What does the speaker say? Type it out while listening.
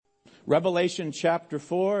Revelation chapter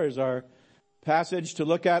 4 is our passage to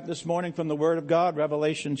look at this morning from the Word of God.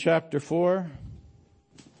 Revelation chapter 4.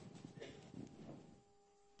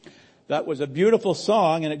 That was a beautiful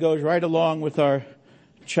song, and it goes right along with our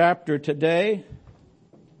chapter today.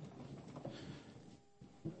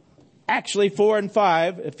 Actually, 4 and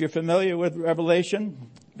 5, if you're familiar with Revelation,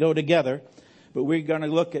 go together. But we're going to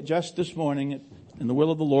look at just this morning, in the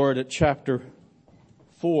will of the Lord, at chapter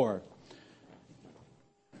 4.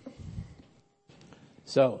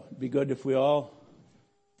 So, it'd be good if we all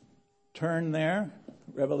turn there.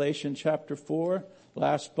 Revelation chapter 4,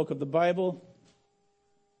 last book of the Bible,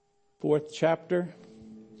 4th chapter.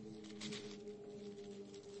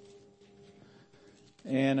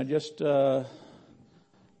 And I just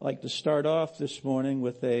like to start off this morning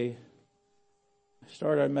with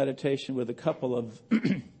start our meditation with a couple of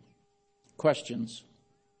questions.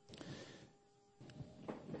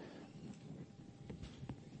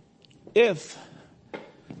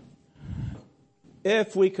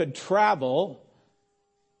 If we could travel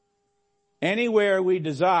anywhere we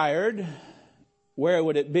desired, where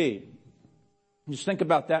would it be? Just think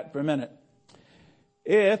about that for a minute.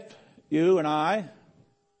 If you and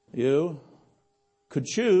you could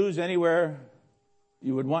choose anywhere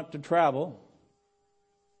you would want to travel,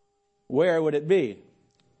 where would it be?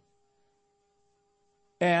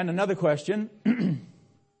 And another question,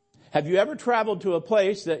 have you ever traveled to a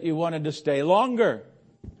place that you wanted to stay longer?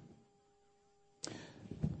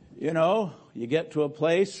 You know, you get to a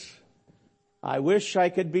place, I wish I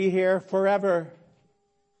could be here forever.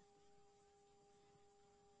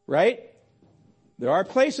 Right? There are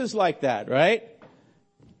places like that, right?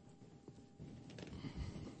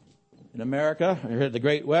 In America, here at the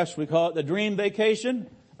Great West, we call it the dream vacation,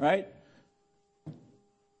 right?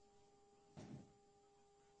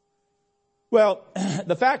 Well,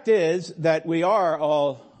 the fact is that we are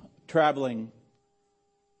all traveling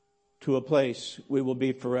to a place we will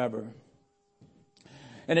be forever.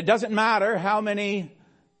 And it doesn't matter how many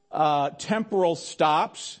temporal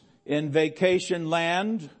stops in vacation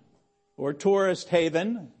land or tourist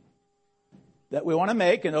haven that we want to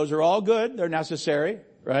make, and those are all good, they're necessary,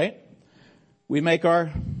 right? We make our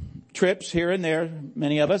trips here and there,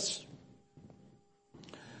 many of us.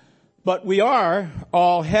 But we are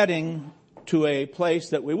all heading to a place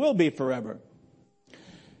that we will be forever.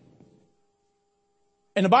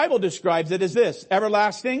 And the Bible describes it as this: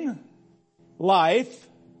 everlasting life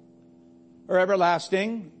or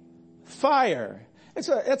everlasting fire. It's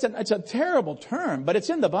a terrible term, but it's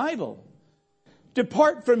in the Bible.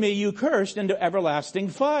 Depart from me, you cursed, into everlasting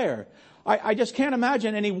fire. I just can't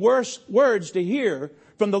imagine any worse words to hear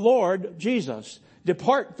from the Lord Jesus.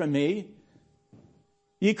 Depart from me,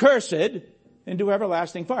 ye cursed, into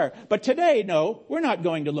everlasting fire. But today, no, we're not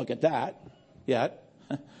going to look at that yet.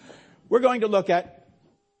 We're going to look at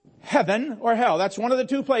heaven or hell. That's one of the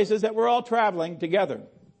two places that we're all traveling together.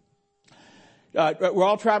 We're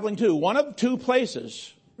all traveling to one of two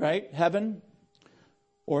places, right? Heaven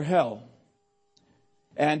or hell.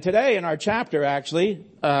 And today in our chapter, actually,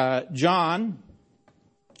 John,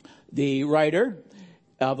 the writer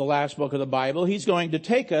of the last book of the Bible, he's going to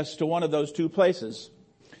take us to one of those two places.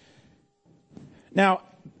 Now,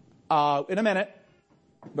 in a minute,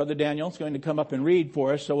 Brother Daniel is going to come up and read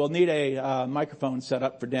for us, so we'll need a microphone set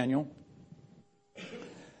up for Daniel.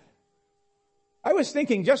 I was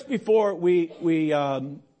thinking just before we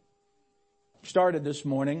started this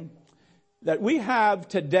morning that we have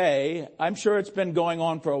today, I'm sure it's been going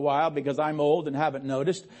on for a while because I'm old and haven't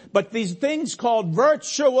noticed, but these things called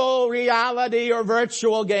virtual reality or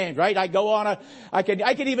virtual games, right? I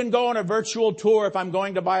could even go on a virtual tour if I'm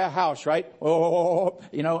going to buy a house, right? Oh,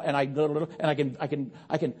 you know, and I go a little, and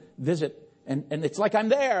I can visit and it's like I'm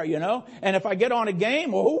there, you know? And if I get on a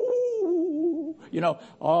game, you know,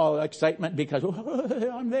 all excitement because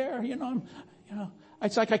I'm there, you know,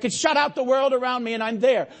 it's like I could shut out the world around me and I'm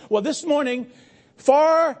there. Well, this morning,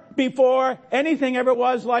 far before anything ever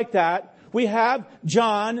was like that, we have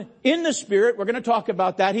John in the Spirit. We're going to talk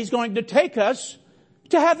about that. He's going to take us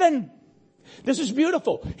to heaven. This is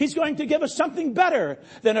beautiful. He's going to give us something better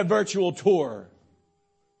than a virtual tour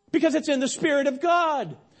because it's in the Spirit of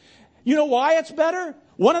God. You know why it's better?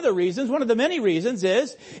 One of the many reasons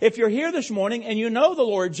is if you're here this morning and you know the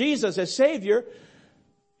Lord Jesus as Savior,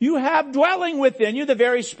 you have dwelling within you the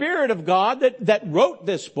very Spirit of God that wrote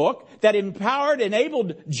this book, that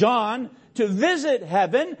enabled John to visit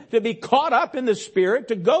heaven, to be caught up in the Spirit,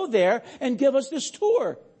 to go there and give us this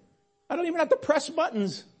tour. I don't even have to press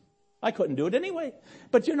buttons. I couldn't do it anyway.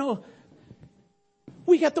 But you know,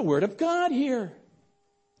 we got the Word of God here.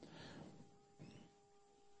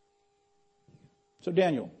 So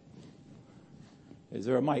Daniel, Is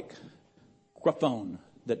there a microphone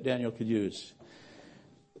that Daniel could use?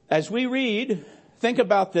 As we read, think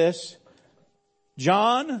about this.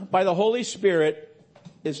 John, by the Holy Spirit,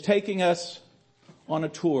 is taking us on a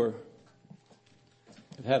tour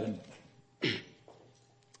of heaven.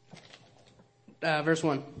 Verse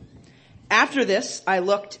 1. After this, I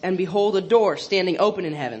looked, and behold, a door standing open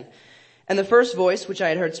in heaven. And the first voice, which I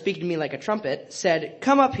had heard speak to me like a trumpet, said,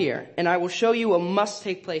 "Come up here, and I will show you what must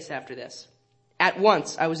take place after this." At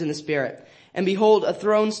once I was in the Spirit, and behold, a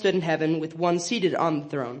throne stood in heaven with one seated on the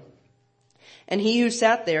throne. And he who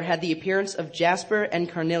sat there had the appearance of jasper and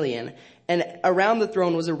carnelian, and around the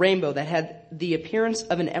throne was a rainbow that had the appearance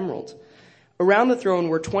of an emerald. Around the throne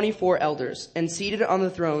were 24 elders, and seated on the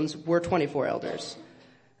thrones were 24 elders,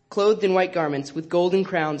 clothed in white garments with golden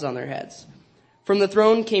crowns on their heads. From the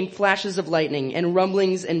throne came flashes of lightning and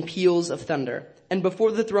rumblings and peals of thunder. And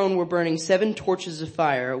before the throne were burning 7 torches of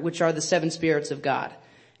fire, which are the 7 spirits of God.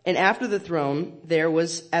 And after the throne there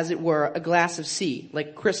was, as it were, a glass of sea,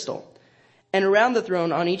 like crystal. And around the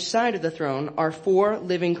throne, on each side of the throne, are 4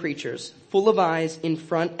 living creatures, full of eyes in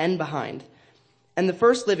front and behind. And the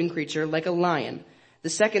first living creature like a lion, the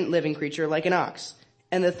second living creature like an ox,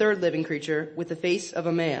 and the third living creature with the face of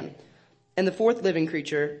a man, and the fourth living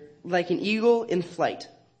creature like an eagle in flight.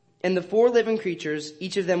 And the 4 living creatures,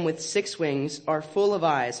 each of them with 6 wings, are full of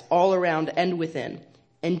eyes all around and within.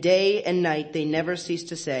 And day and night they never cease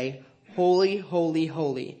to say, "Holy, holy,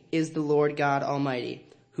 holy is the Lord God Almighty,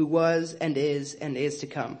 who was and is to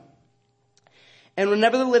come." And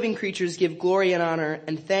whenever the living creatures give glory and honor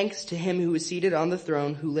and thanks to him who is seated on the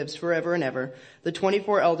throne, who lives forever and ever, the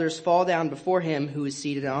 24 elders fall down before him who is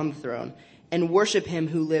seated on the throne and worship him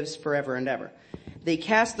who lives forever and ever. They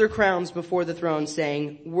cast their crowns before the throne,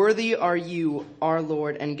 saying, "Worthy are you, our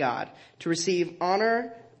Lord and God, to receive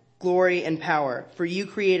honor, glory, and power, for you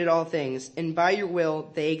created all things, and by your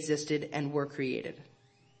will they existed and were created."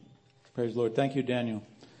 Praise the Lord. Thank you, Daniel.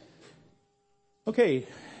 Okay,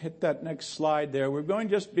 hit that next slide there. We're going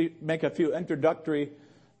to just make a few introductory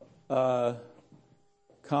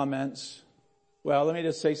comments. Well, let me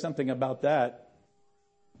just say something about that.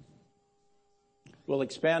 We'll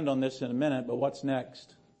expand on this in a minute, but what's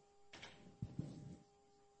next?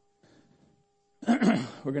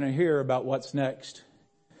 We're going to hear about what's next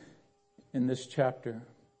in this chapter.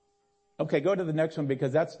 Okay, go to the next one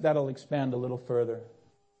because that'll expand a little further.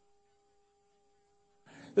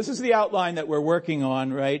 This is the outline that we're working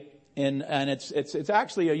on, right? And it's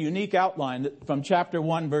actually a unique outline from chapter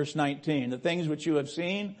 1, verse 19. The things which you have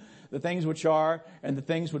seen, the things which are, and the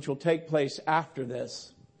things which will take place after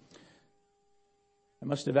this. I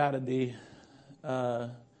must have added the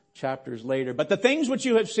chapters later. But the things which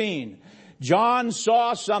you have seen. John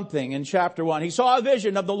saw something in chapter 1. He saw a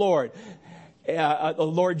vision of the Lord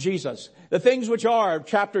Jesus. The things which are,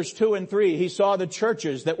 chapters 2 and 3, he saw the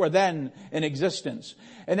churches that were then in existence.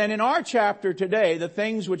 And then in our chapter today, the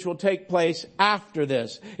things which will take place after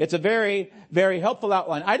this. It's a very, very helpful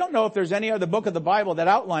outline. I don't know if there's any other book of the Bible that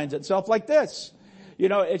outlines itself like this. You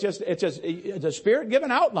know, it's a Spirit-given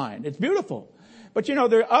outline. It's beautiful. But you know,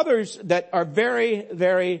 there are others that are very,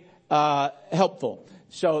 very helpful.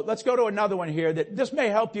 So let's go to another one here that this may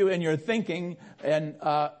help you in your thinking. And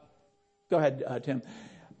go ahead, Tim.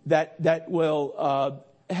 That will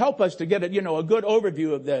help us to get a good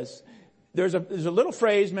overview of this. There's a little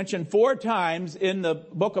phrase mentioned 4 times in the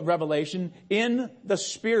book of Revelation, "in the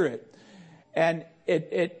Spirit," and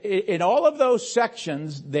it in all of those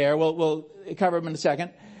sections there, we'll cover them in a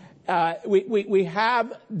second. We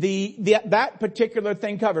have that particular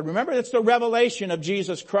thing covered. Remember, it's the revelation of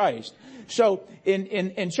Jesus Christ. So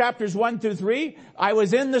in chapters 1 through 3, I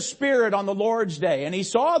was in the Spirit on the Lord's day, and he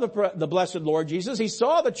saw the blessed Lord Jesus. He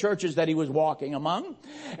saw the churches that he was walking among.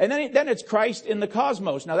 And then it's Christ in the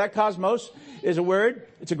cosmos. Now that cosmos is a word.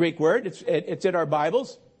 It's a Greek word. It's in our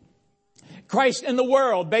Bibles. Christ in the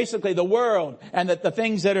world, basically the world and the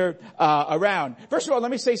things that are around. First of all,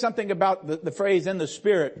 let me say something about the phrase "in the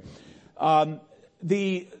Spirit."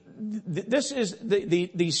 This is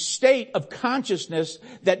the state of consciousness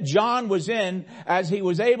that John was in as he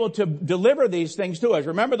was able to deliver these things to us.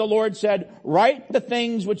 Remember, the Lord said, "Write the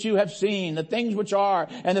things which you have seen, the things which are,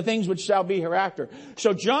 and the things which shall be hereafter."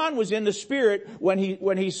 So John was in the Spirit when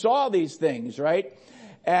he saw these things, right?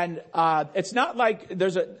 And it's not like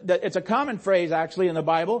it's a common phrase actually in the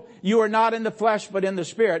Bible. You are not in the flesh, but in the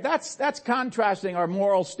Spirit. That's contrasting our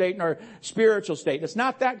moral state and our spiritual state. It's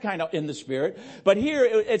not that kind of in the Spirit. But here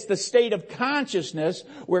it's the state of consciousness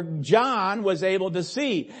where John was able to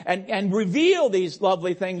see and reveal these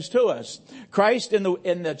lovely things to us. Christ in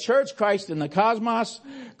the church, Christ in the cosmos,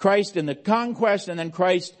 Christ in the conquest, and then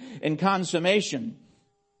Christ in consummation.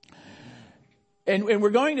 And we're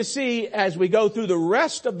going to see as we go through the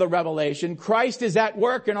rest of the Revelation, Christ is at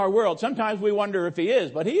work in our world. Sometimes we wonder if he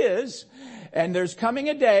is, but he is. And there's coming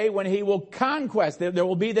a day when he will conquest. There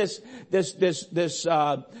will be this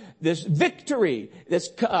victory,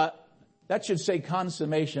 that should say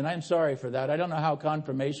consummation. I'm sorry for that. I don't know how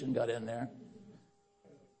confirmation got in there.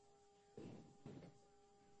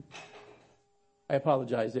 I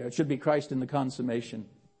apologize there. It should be Christ in the consummation.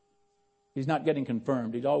 He's not getting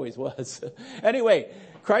confirmed. He always was. Anyway,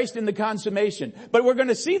 Christ in the consummation. But we're going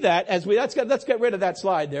to see that as let's get rid of that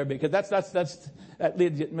slide there, because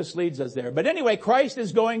that misleads us there. But anyway, Christ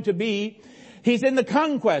is going to be, he's in the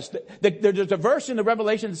conquest. There's a verse in the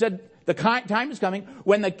Revelation that said the time is coming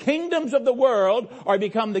when the kingdoms of the world are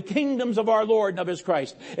become the kingdoms of our Lord and of his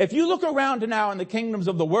Christ. If you look around now in the kingdoms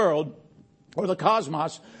of the world or the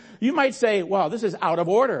cosmos, you might say, wow, this is out of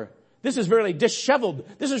order. This is really disheveled.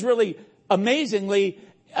 This is really amazingly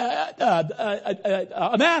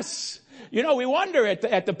a mess. You know, we wonder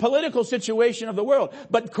at the political situation of the world.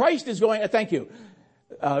 But Christ is going, thank you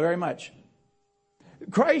very much.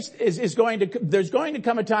 Christ is going to, there's going to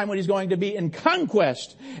come a time when he's going to be in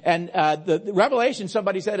conquest. And the Revelation,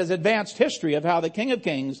 somebody said, is advanced history of how the King of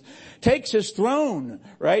Kings takes his throne,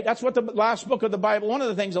 right? That's what the last book of the Bible, one of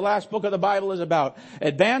the things the last book of the Bible is about.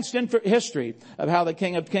 Advanced history of how the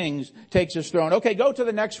King of Kings takes his throne. Okay, go to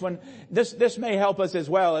the next one. This may help us as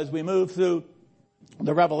well as we move through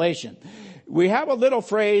the Revelation. We have a little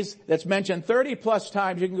phrase that's mentioned 30 plus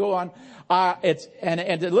times. You can go on.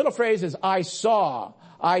 And the little phrase is, I saw.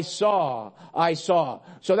 So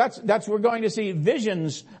that's, we're going to see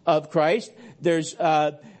visions of Christ. There's,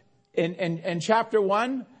 in chapter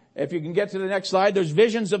 1, if you can get to the next slide, there's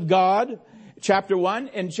visions of God. Chapter 1.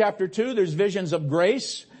 In chapter 2, there's visions of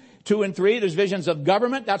grace. 2 and 3, there's visions of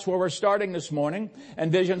government. That's where we're starting this morning.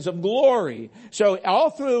 And visions of glory. So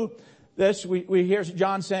all through this, we hear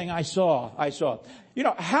John saying, I saw. You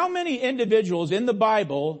know, how many individuals in the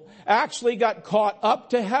Bible actually got caught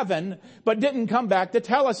up to heaven, but didn't come back to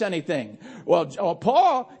tell us anything? Well,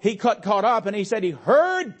 Paul, he got caught up and he said he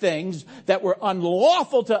heard things that were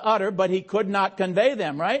unlawful to utter, but he could not convey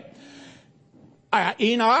them, right?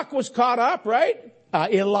 Enoch was caught up, right?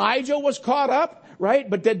 Elijah was caught up, right?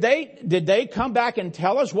 But did they come back and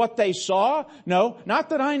tell us what they saw? No, not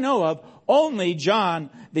that I know of. Only John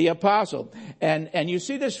the apostle. And you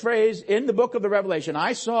see this phrase in the book of the Revelation.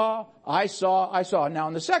 I saw. Now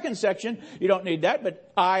in the second section, you don't need that, but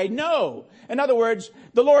I know. In other words,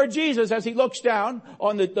 the Lord Jesus, as he looks down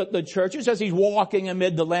on the churches, as he's walking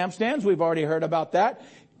amid the lampstands, we've already heard about that.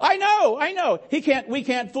 I know. We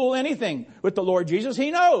can't fool anything with the Lord Jesus.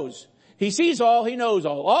 He knows. He sees all, he knows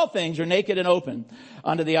all. All things are naked and open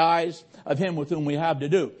under the eyes of him with whom we have to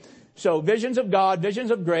do. So visions of God,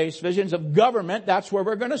 visions of grace, visions of government, that's where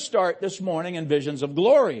we're going to start this morning, in visions of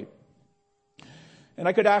glory. And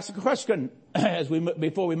I could ask a question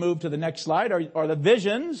before we move to the next slide. Are the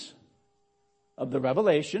visions of the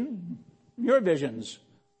Revelation your visions,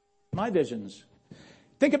 my visions?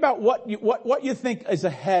 Think about what you think is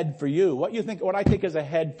ahead for you. What I think is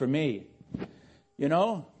ahead for me. You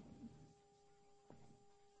know?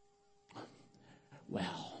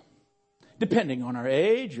 Well, depending on our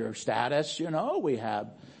age or status, you know, we have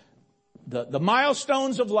the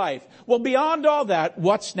milestones of life. Well, beyond all that,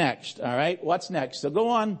 what's next? All right, what's next? So go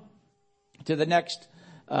on to the next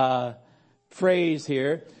phrase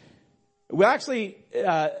here. We'll actually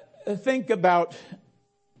think about.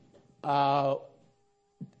 I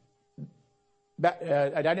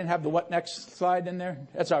didn't have the what next slide in there.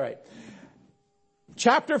 That's all right.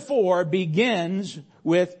 Chapter 4 begins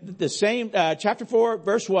with the same, chapter 4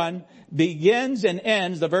 verse 1 begins and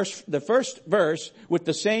ends the first verse with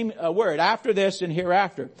the same word, after this and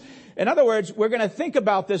hereafter. In other words, we're going to think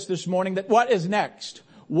about this morning, that what is next?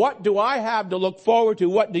 What do I have to look forward to?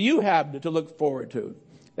 What do you have to look forward to?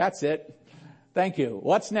 That's it. Thank you.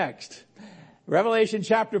 What's next? Revelation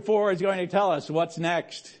chapter 4 is going to tell us what's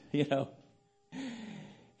next, you know.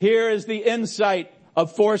 Here is the insight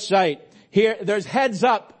of foresight. Here, there's heads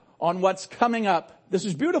up on what's coming up. This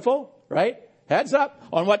is beautiful, right? Heads up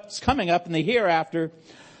on what's coming up in the hereafter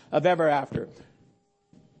of ever after.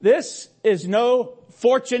 This is no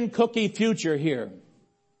fortune cookie future here.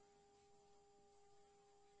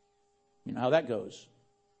 You know how that goes.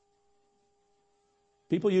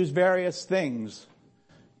 People use various things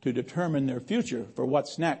to determine their future for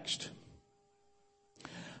what's next.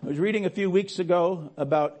 I was reading a few weeks ago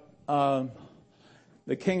about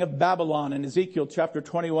the king of Babylon in Ezekiel chapter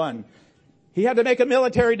 21. He had to make a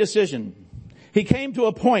military decision. He came to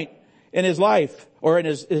a point in his life, or in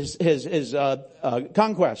his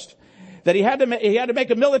conquest, that he had to make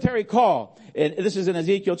a military call. And this is in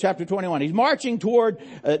Ezekiel chapter 21. He's marching toward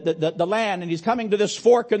the land, and he's coming to this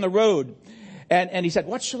fork in the road. And he said,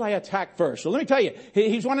 what shall I attack first? So let me tell you,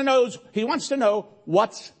 he wants to know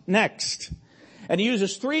what's next. And he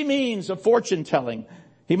uses 3 means of fortune telling.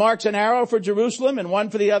 He marks an arrow for Jerusalem and one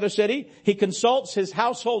for the other city. He consults his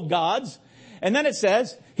household gods. And then it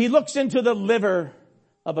says, he looks into the liver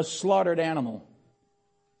of a slaughtered animal.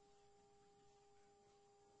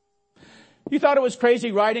 You thought it was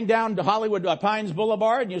crazy riding down to Hollywood Pines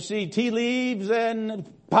Boulevard and you see tea leaves and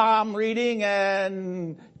palm reading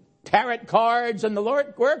and tarot cards and the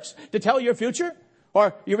Lord works to tell your future?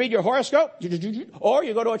 Or you read your horoscope? Or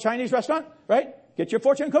you go to a Chinese restaurant, right? Get your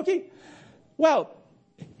fortune cookie? Well,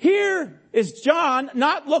 here is John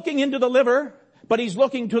not looking into the liver, but he's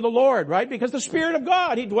looking to the Lord, right? Because the Spirit of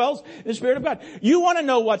God, he dwells in the Spirit of God. You want to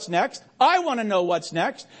know what's next. I want to know what's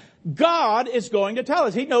next. God is going to tell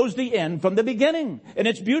us. He knows the end from the beginning. And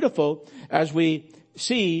it's beautiful as we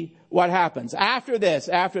see what happens after this.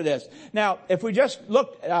 Now, if we just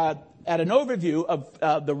look at an overview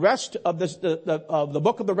of the rest of this, of the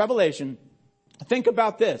book of the Revelation, think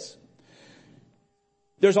about this.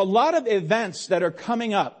 There's a lot of events that are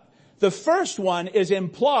coming up. The first one is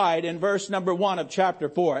implied in verse number 1 of chapter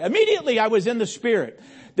 4. Immediately I was in the Spirit.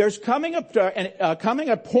 There's coming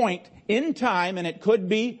a point in time, and it could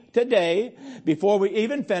be today, before we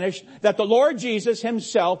even finish, that the Lord Jesus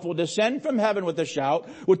himself will descend from heaven with a shout,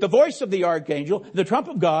 with the voice of the archangel, the trump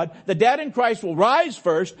of God. The dead in Christ will rise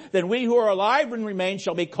first. Then we who are alive and remain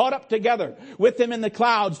shall be caught up together with him in the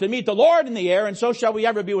clouds to meet the Lord in the air, and so shall we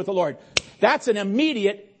ever be with the Lord. That's an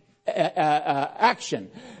immediate action.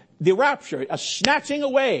 The rapture, a snatching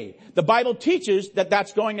away. The Bible teaches that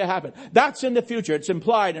that's going to happen. That's in the future. It's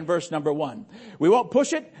implied in verse number 1. We won't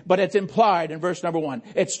push it, but it's implied in verse number 1.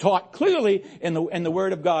 It's taught clearly in the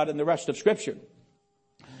Word of God and the rest of Scripture.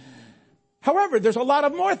 However, there's a lot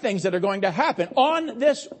of more things that are going to happen on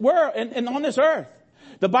this world and on this earth.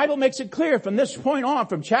 The Bible makes it clear from this point on,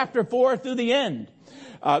 from chapter 4 through the end.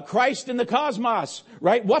 Christ in the cosmos,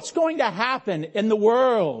 right? What's going to happen in the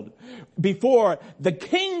world before the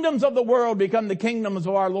kingdoms of the world become the kingdoms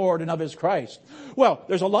of our Lord and of his Christ? Well,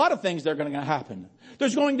 there's a lot of things that are going to happen.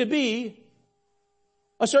 There's going to be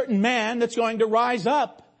a certain man that's going to rise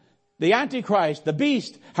up. The Antichrist, the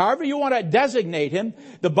beast, however you want to designate him.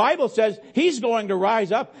 The Bible says he's going to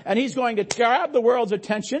rise up and he's going to grab the world's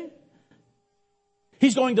attention.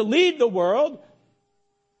 He's going to lead the world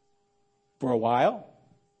for a while.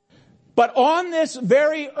 But on this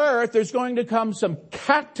very earth, there's going to come some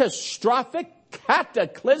catastrophic,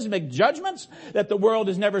 cataclysmic judgments that the world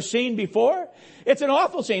has never seen before. It's an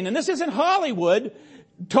awful scene. And this isn't Hollywood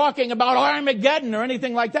talking about Armageddon or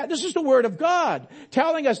anything like that. This is the Word of God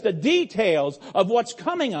telling us the details of what's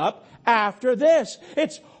coming up after this.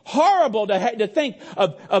 It's horrible to think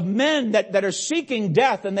of men that are seeking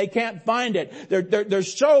death and they can't find it. They're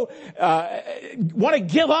so want to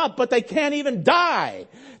give up, but they can't even die.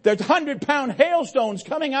 There's 100-pound hailstones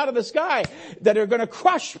coming out of the sky that are going to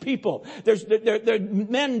crush people. There's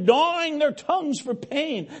men gnawing their tongues for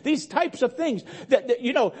pain. These types of things that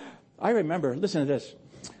you know. I remember. Listen to this.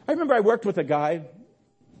 I remember I worked with a guy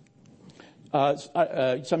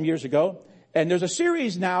some years ago. And there's a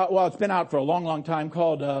series now, well, it's been out for a long, long time,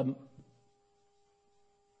 called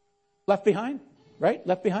Left Behind, right?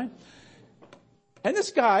 Left Behind. And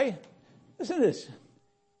this guy, listen to this.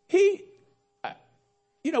 He,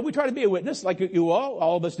 we try to be a witness like you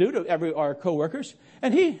all of us do to our coworkers.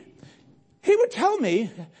 And he would tell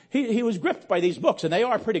me, he was gripped by these books, and they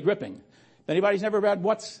are pretty gripping. If anybody's never read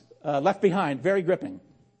What's Left Behind, very gripping.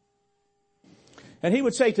 And he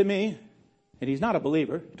would say to me, and he's not a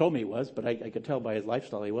believer. He told me he was, but I could tell by his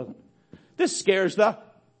lifestyle he wasn't. This scares the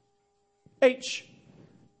H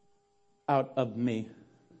out of me.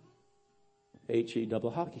 H-E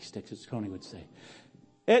double hockey sticks, as Coney would say.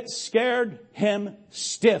 It scared him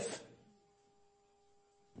stiff.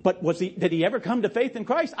 But did he ever come to faith in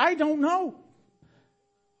Christ? I don't know.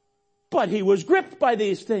 But he was gripped by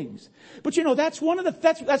these things. But that's one of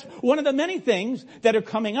the many things that are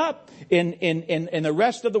coming up in the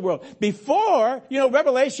rest of the world. Before,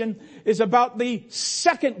 Revelation is about the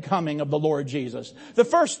second coming of the Lord Jesus. The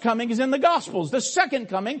first coming is in the Gospels. The second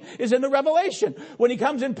coming is in the Revelation. When he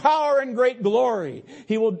comes in power and great glory,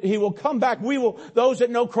 he will come back. Those that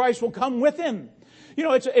know Christ will come with him.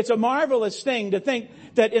 It's a marvelous thing to think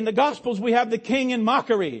that in the Gospels we have the King in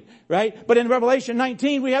mockery, right? But in Revelation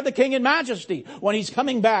 19 we have the King in majesty when he's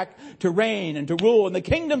coming back to reign and to rule, and the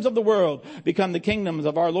kingdoms of the world become the kingdoms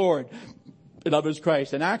of our Lord and of his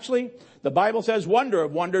Christ. And actually, The Bible says, wonder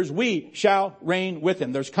of wonders, we shall reign with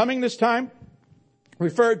him. There's coming this time,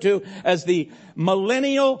 referred to as the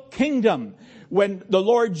millennial kingdom, when the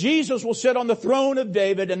Lord Jesus will sit on the throne of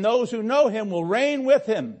David and those who know him will reign with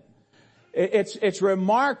him. It's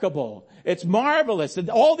remarkable. It's marvelous.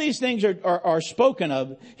 All these things are spoken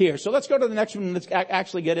of here. So let's go to the next one and let's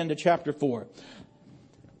actually get into chapter 4.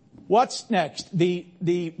 What's next? The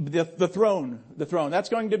throne. The throne. That's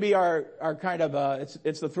going to be our kind of,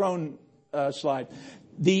 it's the throne, slide.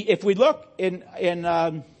 If we look in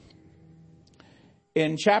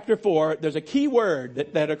chapter 4, there's a key word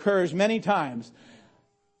that occurs many times.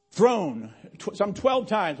 Throne. Some 12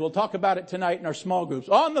 times. We'll talk about it tonight in our small groups.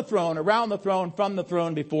 On the throne, around the throne, from the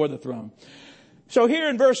throne, before the throne. So here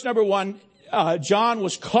in verse number 1, John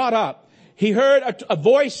was caught up. He heard a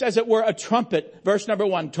voice, as it were, a trumpet, verse number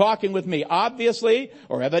 1, talking with me. Obviously,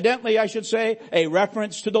 or evidently I should say, a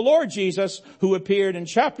reference to the Lord Jesus who appeared in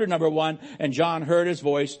chapter number 1, and John heard his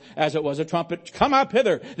voice as it was a trumpet. Come up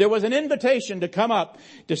hither. There was an invitation to come up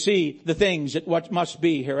to see the things that what must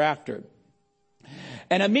be hereafter.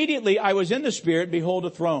 And immediately I was in the Spirit, behold a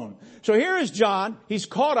throne. So here is John. He's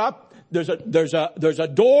caught up. There's a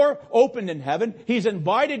door opened in heaven. He's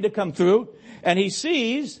invited to come through, and he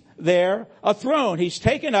sees there a throne. He's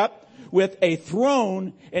taken up with a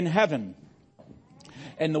throne in heaven,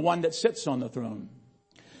 and the one that sits on the throne.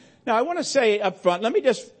 Now I want to say up front, let me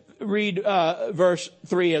just read verse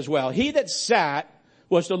 3 as well. He that sat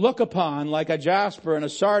was to look upon like a jasper and a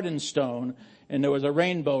sardine stone, and there was a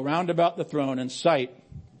rainbow round about the throne, and sight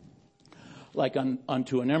like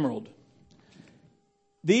unto an emerald.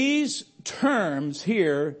 These terms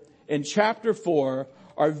here in chapter 4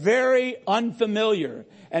 are very unfamiliar,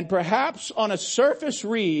 and perhaps on a surface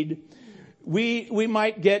read, we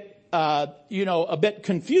might get, a bit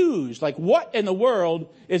confused, like what in the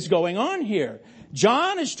world is going on here?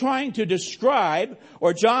 John is trying to describe,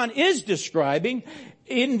 or John is describing,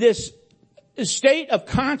 in this state of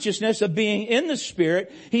consciousness of being in the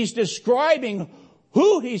Spirit, he's describing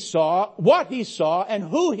who he saw, what he saw, and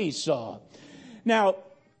who he saw. Now,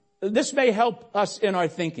 this may help us in our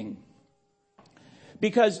thinking,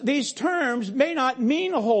 because these terms may not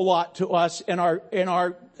mean a whole lot to us in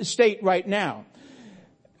our state right now.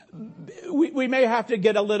 We may have to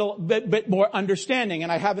get a little bit more understanding,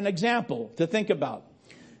 and I have an example to think about.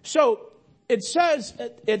 So it says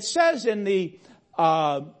in the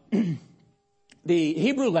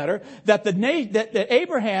Hebrew letter that that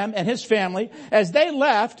Abraham and his family, as they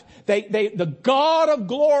left, the God of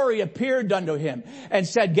glory appeared unto him and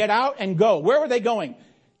said, get out and go. Where were they going?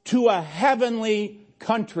 To a heavenly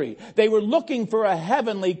country. They were looking for a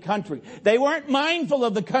heavenly country. They weren't mindful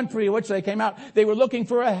of the country in which they came out. They were looking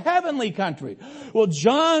for a heavenly country. Well,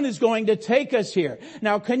 John is going to take us here.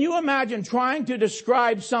 Now, can you imagine trying to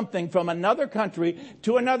describe something from another country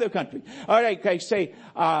to another country? All right, okay, say,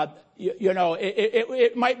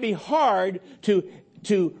 it might be hard to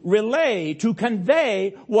relay, to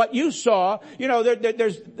convey what you saw. You know,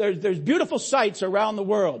 there's beautiful sights around the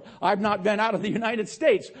world. I've not been out of the United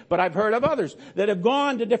States, but I've heard of others that have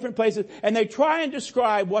gone to different places, and they try and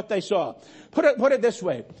describe what they saw. Put it this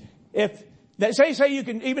way. Say you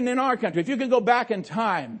can, even in our country, if you could go back in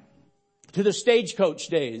time to the stagecoach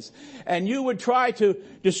days, and you would try to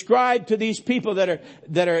describe to these people that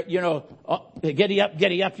are, giddy up,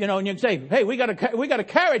 and you say, hey, we got a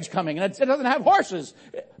carriage coming, and it doesn't have horses.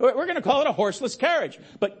 We're going to call it a horseless carriage.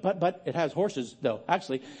 But it has horses, though.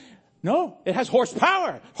 Actually, no, it has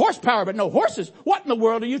horsepower, but no horses. What in the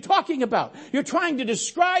world are you talking about? You're trying to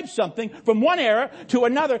describe something from one era to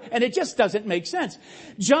another, and it just doesn't make sense.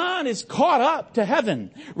 John is caught up to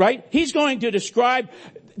heaven, right? He's going to describe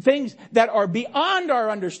things that are beyond our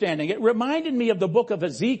understanding. It reminded me of the book of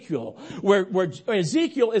Ezekiel, where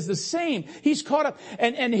Ezekiel is the same. He's caught up,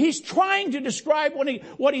 and he's trying to describe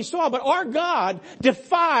what he saw, but our God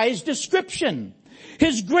defies description.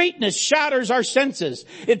 His greatness shatters our senses.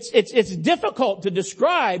 It's difficult to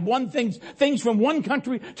describe things from one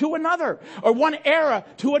country to another, or one era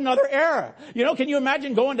to another era. Can you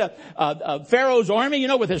imagine going to Pharaoh's army,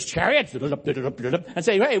 with his chariots, and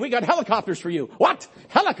say, hey, we got helicopters for you. What?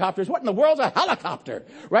 Helicopters? What in the world's a helicopter?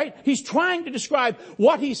 Right? He's trying to describe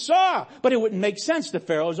what he saw, but it wouldn't make sense to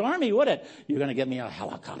Pharaoh's army, would it? You're going to give me a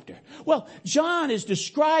helicopter. Well, John is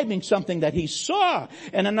describing something that he saw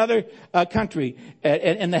in another country,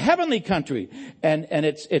 in the heavenly country, and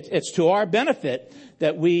it's to our benefit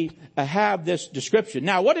that we have this description.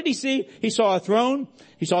 Now, what did he see? He saw a throne.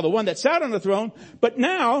 He saw the one that sat on the throne. But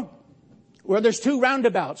now, where there's two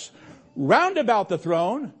roundabouts. Round about the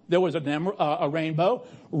throne, there was a rainbow.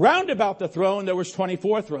 Round about the throne, there was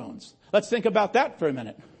 24 thrones. Let's think about that for a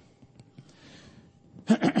minute.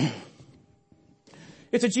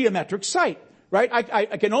 It's a geometric sight, right?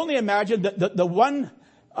 I can only imagine the one,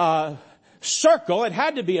 circle. It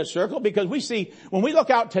had to be a circle because when we look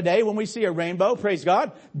out today, when we see a rainbow, praise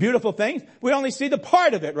God, beautiful things, we only see the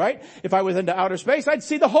part of it, right? If I was into outer space, I'd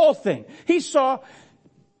see the whole thing. He saw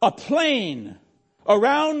a plane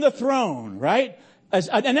around the throne, right? As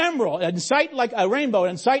an emerald, in sight like a rainbow,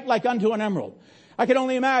 in sight like unto an emerald. I can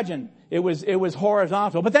only imagine it was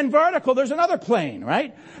horizontal. But then vertical, there's another plane,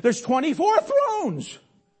 right? There's 24 thrones.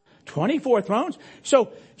 24 thrones. So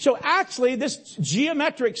actually this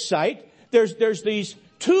geometric sight, there's these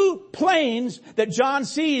two planes that John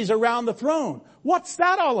sees around the throne. What's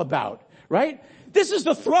that all about, right? This is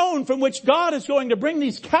the throne from which God is going to bring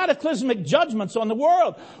these cataclysmic judgments on the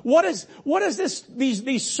world. What is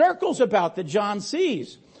these circles about that John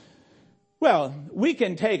sees? Well, we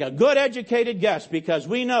can take a good educated guess because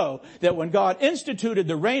we know that when God instituted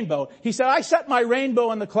the rainbow, He said, I set my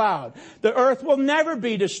rainbow in the cloud. The earth will never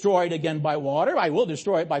be destroyed again by water. I will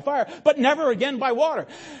destroy it by fire, but never again by water.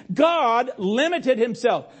 God limited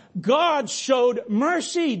Himself. God showed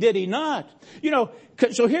mercy, did He not?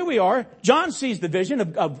 So here we are. John sees the vision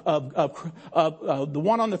of the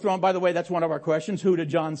one on the throne. By the way, that's one of our questions. Who did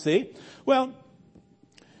John see? Well,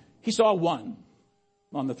 he saw one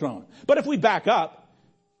on the throne. But if we back up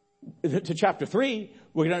to chapter 3,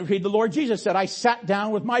 we're going to read the Lord Jesus said, I sat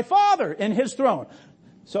down with my Father in His throne.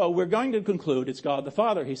 So we're going to conclude it's God the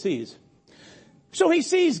Father He sees. So He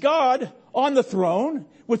sees God on the throne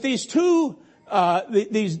with these two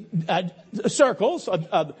circles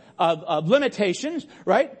of limitations,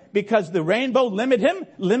 right? Because the rainbow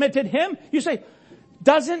limited him. You say,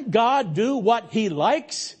 doesn't God do what He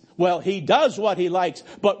likes? Well, He does what He likes,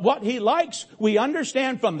 but what He likes, we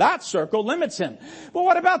understand from that circle, limits Him. But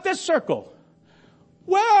what about this circle?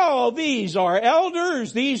 Well, these are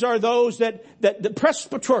elders. These are those that the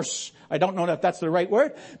presbyters. I don't know if that's the right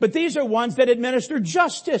word, but these are ones that administer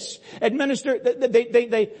justice,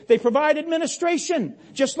 they provide administration,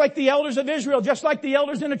 just like the elders of Israel, just like the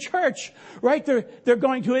elders in a church, right? They're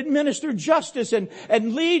going to administer justice and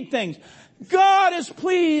lead things. God is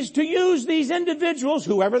pleased to use these individuals,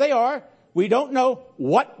 whoever they are. We don't know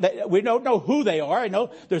we don't know who they are. I know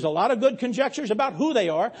there's a lot of good conjectures about who they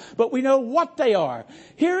are, but we know what they are.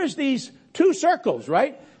 Here is these two circles,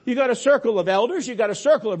 right? You got a circle of elders, you got a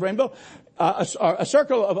circle of rainbow, a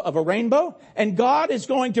circle of a rainbow, and God is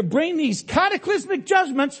going to bring these cataclysmic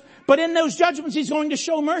judgments, but in those judgments He's going to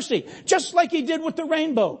show mercy, just like He did with the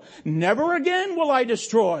rainbow. Never again will I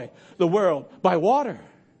destroy the world by water.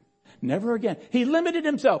 Never again. He limited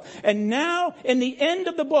Himself. And now, in the end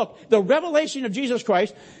of the book, the revelation of Jesus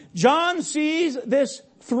Christ, John sees this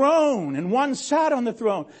throne, and one sat on the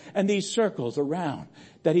throne, and these circles around,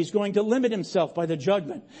 that He's going to limit Himself by the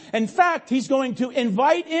judgment. In fact, He's going to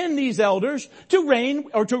invite in these elders to reign,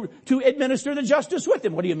 or to administer the justice with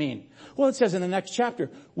Him. What do you mean? Well, it says in the next chapter,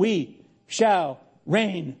 we shall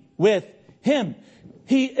reign with Him.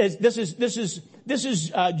 This is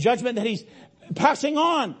judgment that He's passing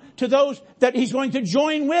on to those that He's going to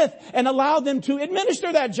join with and allow them to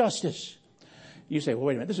administer that justice. You say, well,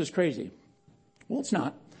 wait a minute, this is crazy. Well, it's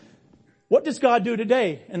not. What does God do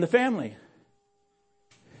today in the family?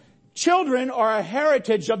 Children are a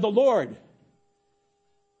heritage of the Lord.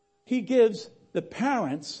 He gives the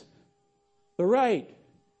parents the right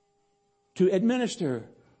to administer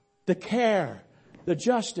the care, the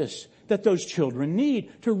justice that those children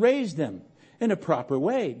need to raise them in a proper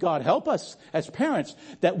way. God help us as parents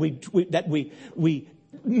that we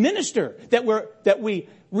minister, that we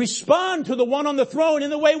respond to the one on the throne in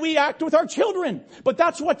the way we act with our children. But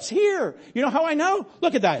that's what's here. You know how I know?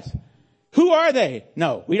 Look at that. Who are they?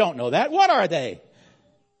 No, we don't know that. What are they?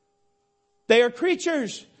 They are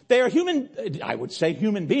creatures. They are human, I would say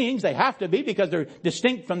human beings. They have to be because they're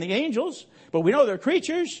distinct from the angels. But we know they're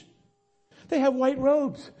creatures. They have white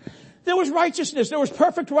robes. There was righteousness. There was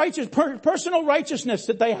perfect personal righteousness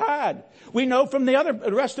that they had. We know from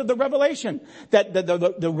the rest of the revelation that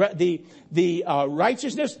the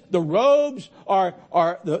righteousness, the robes are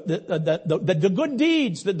the good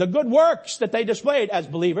deeds, the good works that they displayed as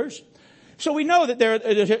believers. So we know that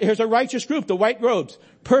here's a righteous group, the white robes,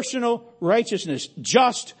 personal righteousness,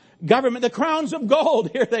 just government, the crowns of gold.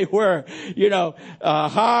 Here they were,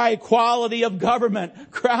 high quality of government,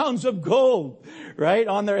 crowns of gold, right,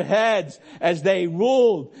 on their heads as they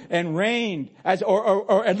ruled and reigned,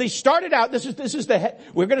 or at least started out. This is the head.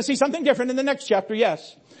 We're going to see something different in the next chapter,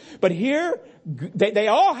 yes. But here, they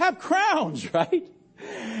all have crowns, right?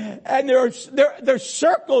 And they're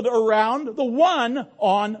circled around the one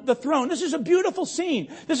on the throne. This is a beautiful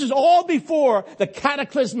scene. This is all before the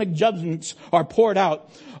cataclysmic judgments are poured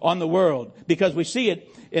out on the world, because we see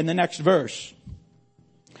it in the next verse.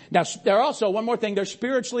 Now, they're also, one more thing, they're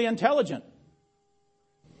spiritually intelligent.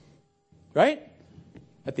 Right?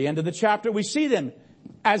 At the end of the chapter, we see them,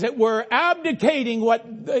 as it were, abdicating what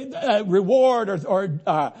reward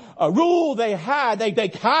or rule they had. They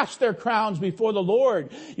cast their crowns before the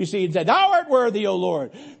Lord. You see, it said, "Thou art worthy, O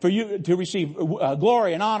Lord, for you to receive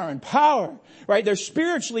glory and honor and power." Right? They're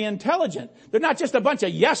spiritually intelligent. They're not just a bunch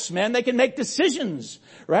of yes men. They can make decisions.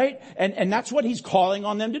 Right? And that's what he's calling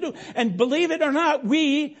on them to do. And believe it or not,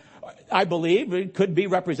 I believe, it could be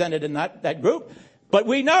represented in that group. But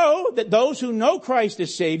we know that those who know Christ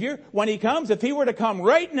as Savior, when He comes, if He were to come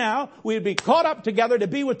right now, we would be caught up together to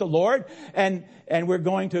be with the Lord, and we're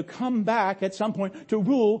going to come back at some point to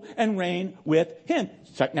rule and reign with Him.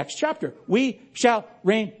 Next chapter. We shall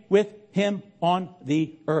reign with Him on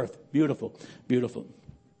the earth. Beautiful, beautiful.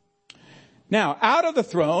 Now, out of the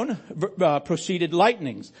throne proceeded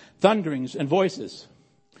lightnings, thunderings, and voices.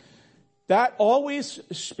 That always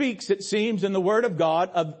speaks, it seems, in the Word of God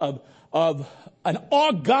of an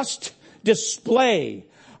august display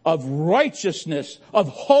of righteousness, of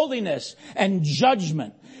holiness, and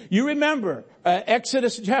judgment. You remember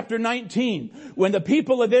Exodus chapter 19, when the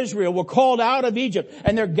people of Israel were called out of Egypt,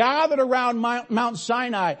 and they're gathered around Mount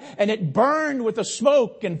Sinai, and it burned with the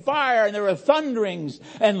smoke and fire, and there were thunderings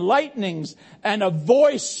and lightnings, and a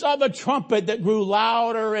voice of a trumpet that grew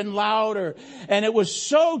louder and louder. And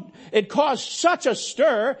it caused such a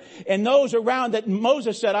stir in those around that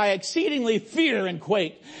Moses said, "I exceedingly fear and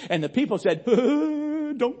quake." And the people said,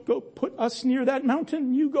 "Don't go put us near that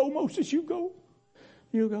mountain. You go, Moses, you go.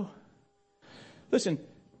 You go." Listen,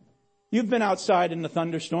 you've been outside in the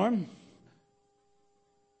thunderstorm.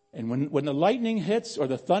 And when the lightning hits or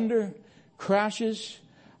the thunder crashes,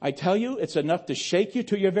 I tell you, it's enough to shake you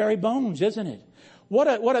to your very bones, isn't it? What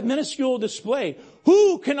a minuscule display.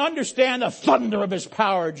 Who can understand the thunder of His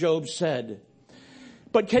power, Job said.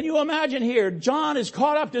 But can you imagine here, John is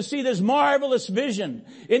caught up to see this marvelous vision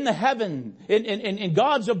in the heaven, in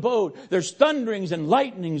God's abode. There's thunderings and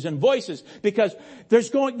lightnings and voices, because here's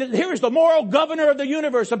the moral governor of the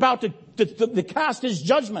universe about to cast His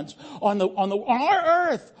judgments on our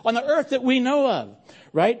earth, on the earth that we know of.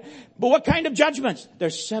 Right? But what kind of judgments?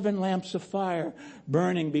 There's 7 lamps of fire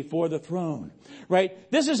burning before the throne.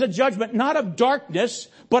 Right? This is a judgment not of darkness,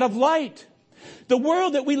 but of light. The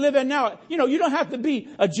world that we live in now, you don't have to be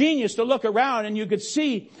a genius to look around, and you could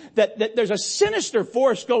see that there's a sinister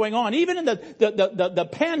force going on, even in the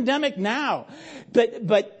pandemic now.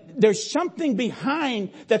 But there's something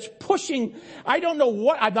behind that's pushing. I don't know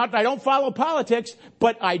what, I don't follow politics,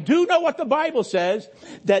 but I do know what the Bible says,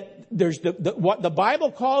 that there's what the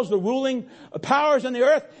Bible calls the ruling powers on the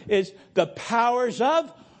earth is the powers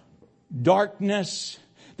of darkness.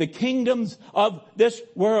 The kingdoms of this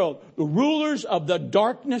world. The rulers of the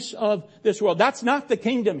darkness of this world. That's not the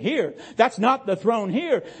kingdom here. That's not the throne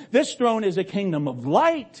here. This throne is a kingdom of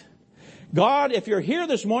light. God, if you're here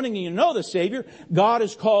this morning and you know the Savior, God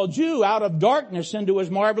has called you out of darkness into His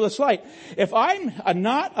marvelous light. If I'm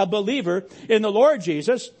not a believer in the Lord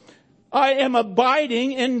Jesus, I am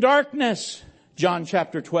abiding in darkness. John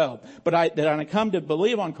chapter 12. But that I come to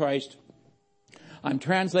believe on Christ, I'm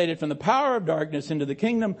translated from the power of darkness into the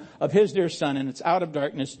kingdom of His dear Son, and it's out of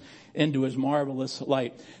darkness into His marvelous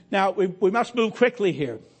light. Now, we must move quickly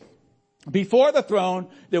here. Before the throne,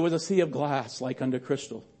 there was a sea of glass like unto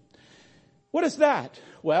crystal. What is that?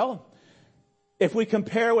 Well, if we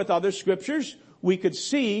compare with other scriptures, we could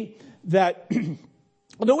see that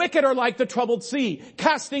the wicked are like the troubled sea,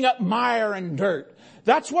 casting up mire and dirt.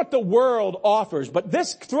 That's what the world offers. But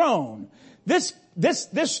this throne, this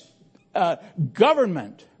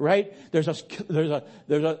government, right? There's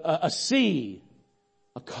a sea,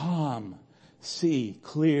 a calm sea,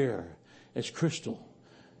 clear as crystal.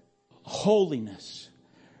 Holiness,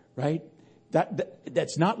 right?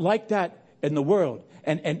 That's not like that in the world.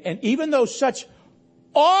 And even though such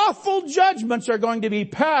awful judgments are going to be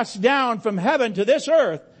passed down from heaven to this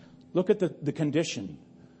earth, look at the condition.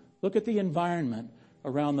 Look at the environment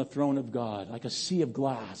around the throne of God, like a sea of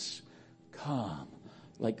glass, calm,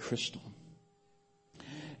 like crystal.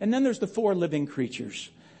 And then there's the 4 living creatures.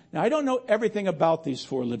 Now, I don't know everything about these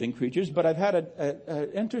 4 living creatures, but I've had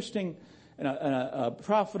an interesting and a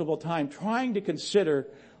profitable time trying to consider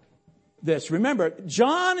this. Remember,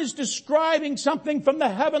 John is describing something from the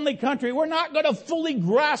heavenly country. We're not going to fully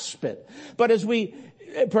grasp it. But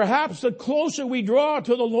perhaps the closer we draw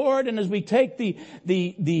to the Lord, and as we take the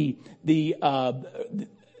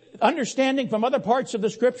understanding from other parts of the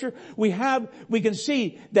scripture, we can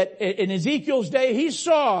see that in Ezekiel's day, he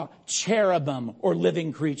saw cherubim or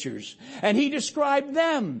living creatures, and he described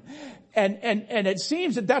them. And it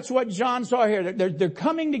seems that that's what John saw here. They're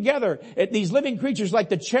coming together, these living creatures like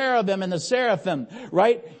the cherubim and the seraphim,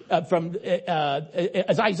 right? From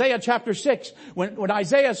Isaiah chapter 6. When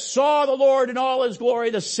Isaiah saw the Lord in all his glory,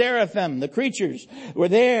 the seraphim, the creatures were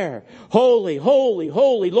there. Holy, holy,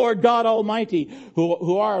 holy, Lord God Almighty,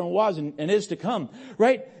 who are and was and is to come,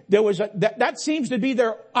 right? That seems to be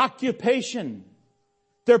their occupation.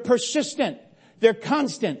 They're persistent. They're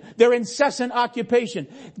constant. They're incessant occupation.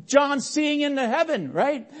 John's seeing into heaven,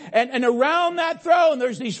 right? And around that throne,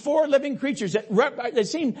 there's these four living creatures that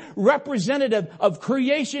seem representative of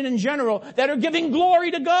creation in general that are giving glory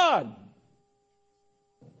to God.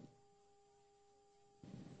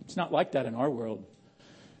 It's not like that in our world.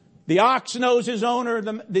 The ox knows his owner,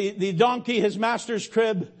 the donkey his master's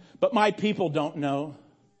crib, but my people don't know.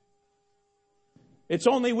 It's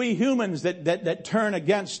only we humans that turn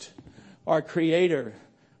against our Creator.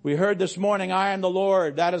 We heard this morning, I am the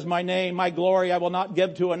Lord, that is my name, my glory I will not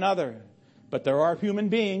give to another. But there are human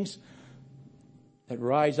beings that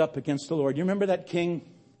rise up against the Lord. You remember that king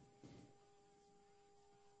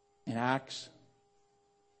in Acts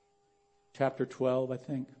chapter 12, I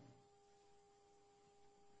think?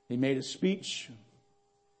 He made a speech,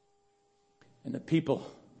 and the people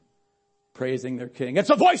praising their king. It's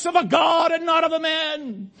the voice of a God and not of a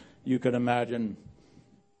man. You could imagine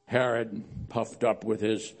Herod puffed up with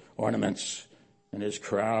his ornaments and his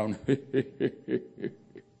crown. You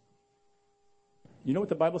know what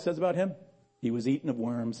the Bible says about him? He was eaten of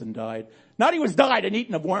worms and died. Not he was died and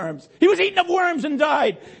eaten of worms. He was eaten of worms and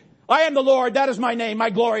died. I am the Lord. That is my name. My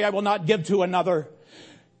glory I will not give to another.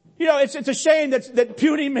 You know, it's a shame that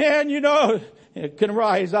puny man, can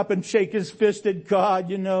rise up and shake his fist at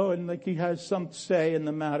God, and like he has some say in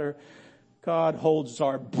the matter. God holds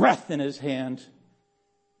our breath in his hand.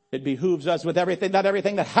 It behooves us with everything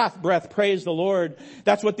that hath breath, praise the Lord.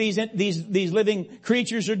 That's what these living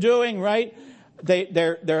creatures are doing, right?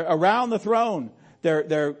 They're around the throne.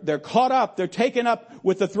 They're caught up. They're taken up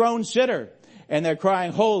with the throne sitter, and they're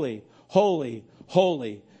crying, holy, holy,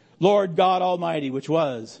 holy, Lord God Almighty, which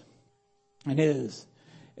was and is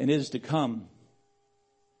to come.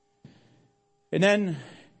 And then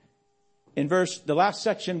in the last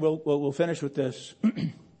section, we'll finish with this.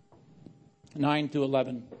 9 to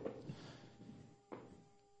 11.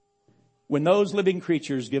 When those living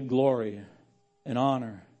creatures give glory and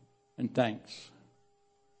honor and thanks,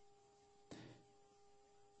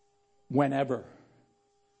 whenever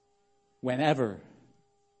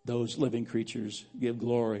those living creatures give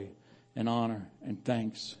glory and honor and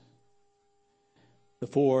thanks, the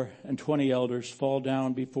 24 elders fall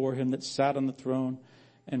down before him that sat on the throne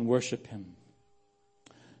and worship him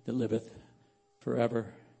that liveth forever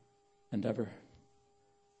and ever.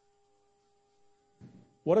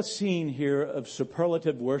 What a scene here of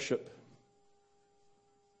superlative worship.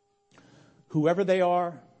 Whoever they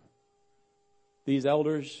are, these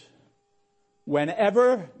elders,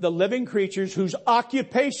 whenever the living creatures whose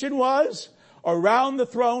occupation was around the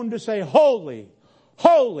throne to say, holy,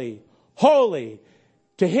 holy, holy,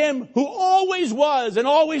 to him who always was and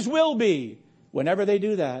always will be, whenever they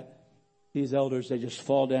do that, these elders, they just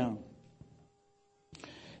fall down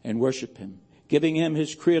and worship him, giving him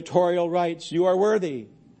his creatorial rights. You are worthy,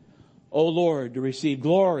 O Lord, to receive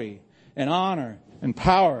glory and honor and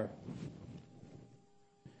power.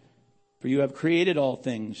 For you have created all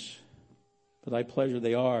things. For thy pleasure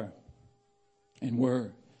they are and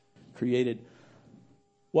were created.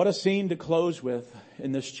 What a scene to close with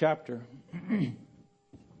in this chapter.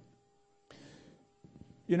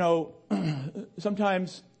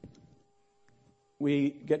 Sometimes we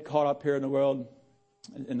get caught up here in the world,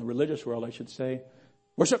 in the religious world, I should say.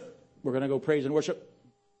 Worship. We're going to go praise and worship.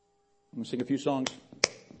 I'm going to sing a few songs,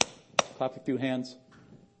 clap a few hands,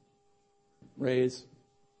 raise,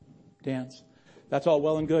 dance. That's all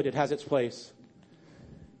well and good. It has its place.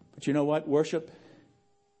 But you know what? Worship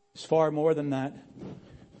is far more than that.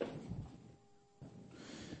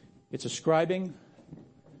 It's ascribing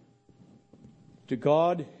to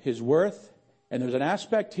God his worth. And there's an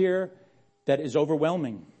aspect here that is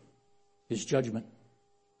overwhelming. His judgment.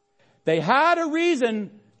 They had a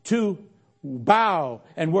reason to bow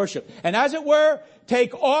and worship. And as it were,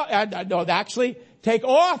 take off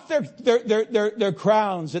their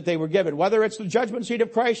crowns that they were given. Whether it's the judgment seat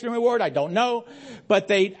of Christ and reward, I don't know. But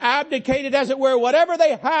they abdicated, as it were, whatever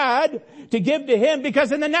they had to give to him,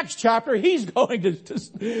 because in the next chapter, he's going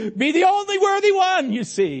to be the only worthy one, you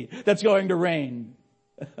see, that's going to reign.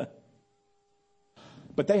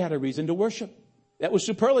 But they had a reason to worship. That was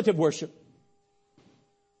superlative worship.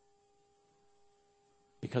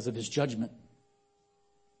 Because of his judgment.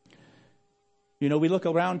 You know, we look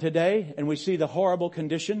around today and we see the horrible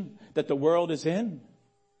condition that the world is in.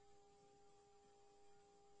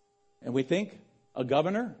 And we think a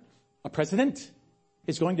governor, a president,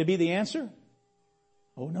 is going to be the answer.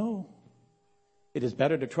 Oh no. It is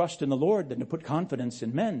better to trust in the Lord than to put confidence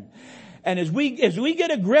in men. And as we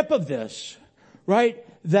get a grip of this, right,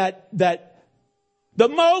 that the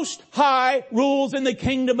Most High rules in the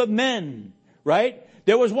kingdom of men, right?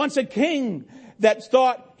 There was once a king that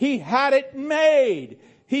thought he had it made.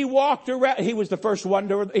 He walked around, he was the first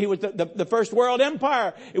wonder, he was the first world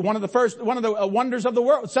empire, one of the wonders of the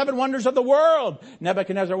world, 7 wonders of the world.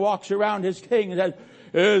 Nebuchadnezzar walks around his king and says,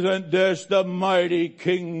 "Isn't this the mighty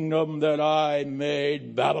kingdom that I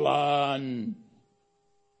made, Babylon?"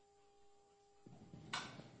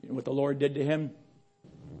 You know what the Lord did to him?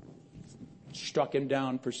 Struck him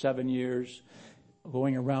down for 7 years,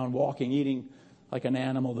 going around walking, eating like an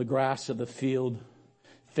animal, the grass of the field.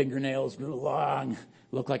 Fingernails grew long,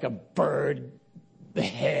 looked like a bird. The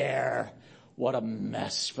hair. What a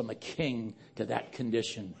mess from a king to that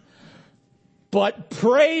condition. But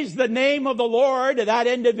praise the name of the Lord, that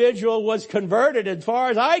individual was converted as far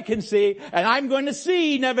as I can see. And I'm going to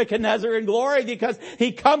see Nebuchadnezzar in glory because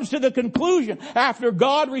he comes to the conclusion after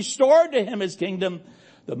God restored to him his kingdom,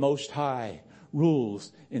 the Most High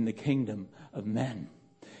rules in the kingdom of men.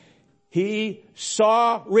 He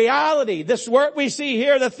saw reality. This work we see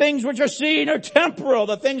here, the things which are seen are temporal.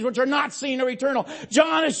 The things which are not seen are eternal.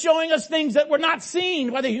 John is showing us things that were not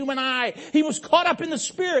seen by the human eye. He was caught up in the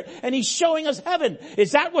Spirit and he's showing us heaven.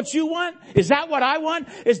 Is that what you want? Is that what I want?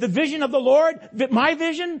 Is the vision of the Lord my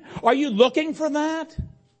vision? Are you looking for that?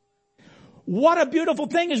 What a beautiful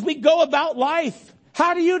thing as we go about life.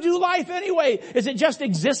 How do you do life anyway? Is it just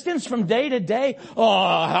existence from day to day?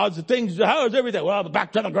 Oh, how's everything? Well,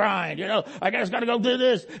 back to the grind, you know. I just gotta go do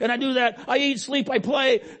this and I do that. I eat, sleep, I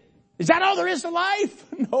play. Is that all there is to life?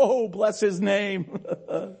 No, bless his name.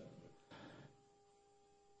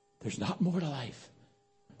 There's not more to life.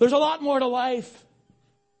 There's a lot more to life.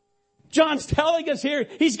 John's telling us here,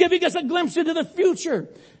 he's giving us a glimpse into the future.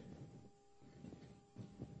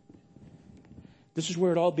 This is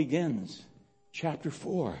where it all begins. Chapter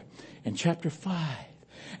 4 and chapter 5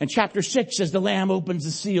 and chapter 6 as the Lamb opens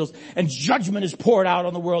the seals and judgment is poured out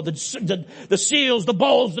on the world. The seals, the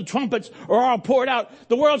bowls, the trumpets are all poured out.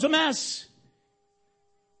 The world's a mess.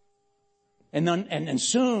 And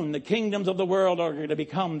soon the kingdoms of the world are going to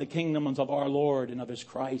become the kingdoms of our Lord and of his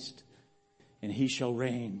Christ. And he shall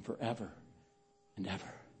reign forever and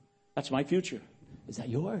ever. That's my future. Is that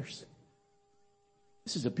yours?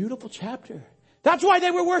 This is a beautiful chapter. That's why they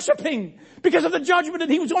were worshiping, because of the judgment that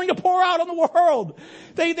he was going to pour out on the world.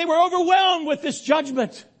 They were overwhelmed with this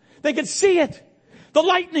judgment. They could see it. The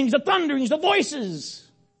lightnings, the thunderings, the voices.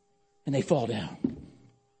 And they fall down.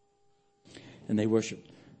 And they worship.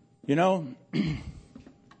 You know,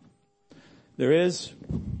 there is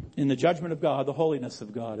in the judgment of God, the holiness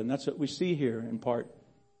of God. And that's what we see here in part.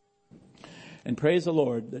 And praise the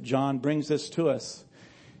Lord that John brings this to us.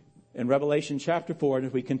 In Revelation chapter 4, and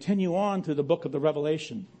if we continue on through the book of the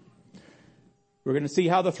Revelation, we're going to see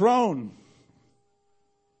how the throne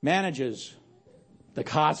manages the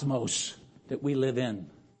cosmos that we live in.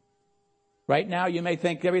 Right now you may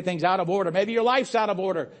think everything's out of order. Maybe your life's out of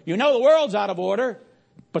order. You know the world's out of order,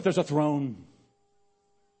 but there's a throne.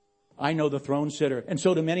 I know the throne sitter, and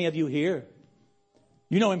so do many of you here.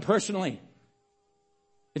 You know him personally.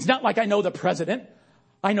 It's not like I know the president.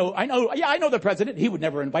 I know the president. He would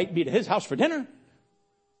never invite me to his house for dinner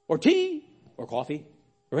or tea or coffee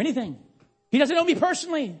or anything. He doesn't know me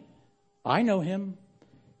personally. I know him.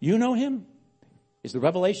 You know him. Is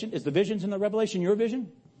the visions in the Revelation your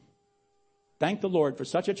vision? Thank the Lord for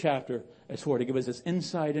such a chapter as for to give us this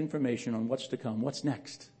inside information on what's to come, what's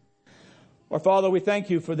next. Our Father, we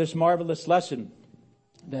thank you for this marvelous lesson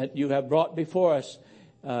that you have brought before us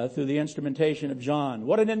through the instrumentation of John.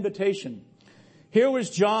 What an invitation. Here was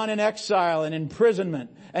John in exile and imprisonment,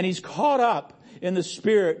 and he's caught up in the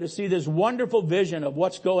Spirit to see this wonderful vision of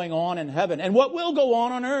what's going on in heaven and what will go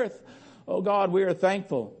on earth. Oh God, we are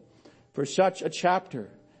thankful for such a chapter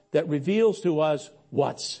that reveals to us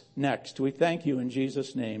what's next. We thank you in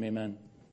Jesus' name. Amen.